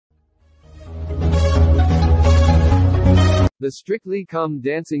The Strictly Come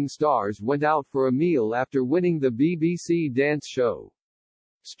Dancing stars went out for a meal after winning the BBC dance show.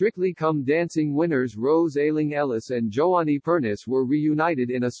 Strictly Come Dancing winners Rose Ayling-Ellis and Giovanni were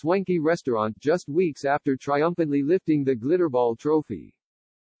reunited in a swanky restaurant just weeks after triumphantly lifting the Glitterball trophy.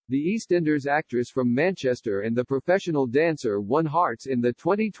 The EastEnders actress from Manchester and the professional dancer won hearts in the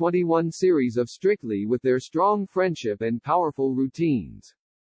 2021 series of Strictly with their strong friendship and powerful routines.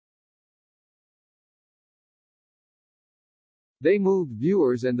 They moved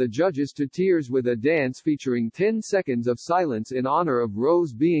viewers and the judges to tears with a dance featuring 10 seconds of silence in honor of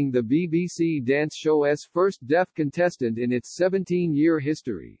Rose being the BBC dance show's first deaf contestant in its 17-year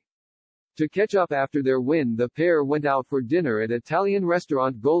history. To catch up after their win, the pair went out for dinner at Italian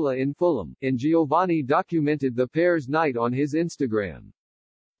restaurant Gola in Fulham, and Giovanni documented the pair's night on his Instagram.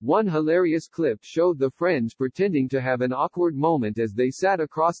 One hilarious clip showed the friends pretending to have an awkward moment as they sat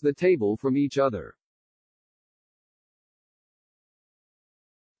across the table from each other.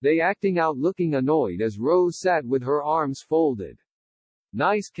 They acting out looking annoyed as Rose sat with her arms folded.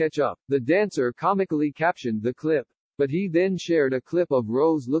 "Nice catch up," the dancer comically captioned the clip. But he then shared a clip of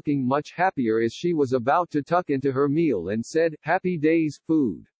Rose looking much happier as she was about to tuck into her meal and said, "Happy days,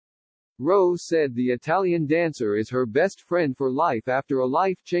 food." Rose said the Italian dancer is her best friend for life after a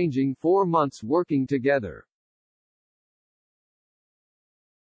life-changing 4 months working together.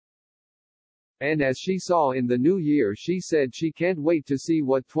 And as she saw in the new year, she said she can't wait to see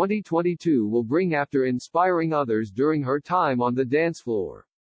what 2022 will bring after inspiring others during her time on the dance floor.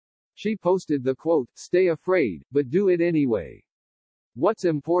 She posted the quote, "Stay afraid, but do it anyway. What's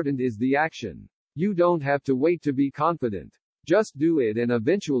important is the action. You don't have to wait to be confident. Just do it and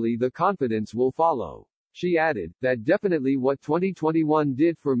eventually the confidence will follow." She added, "That definitely what 2021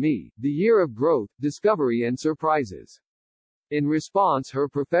 did for me, the year of growth, discovery and surprises." In response, her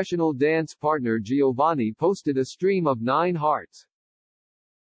professional dance partner Giovanni posted a stream of 9 hearts.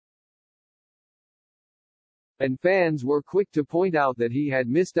 And fans were quick to point out that he had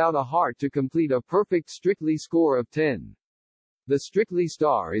missed out a heart to complete a perfect Strictly score of 10. The Strictly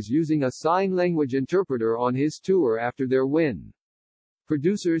star is using a sign language interpreter on his tour after their win.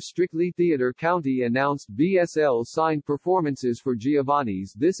 Producers Strictly Theatre County announced BSL signed performances for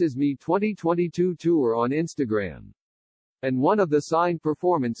Giovanni's This Is Me 2022 tour on Instagram. And one of the signed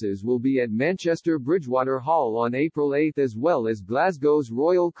performances will be at Manchester Bridgewater Hall on April 8 as well as Glasgow's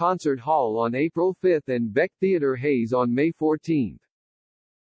Royal Concert Hall on April 5 and Beck Theatre Hayes on May 14.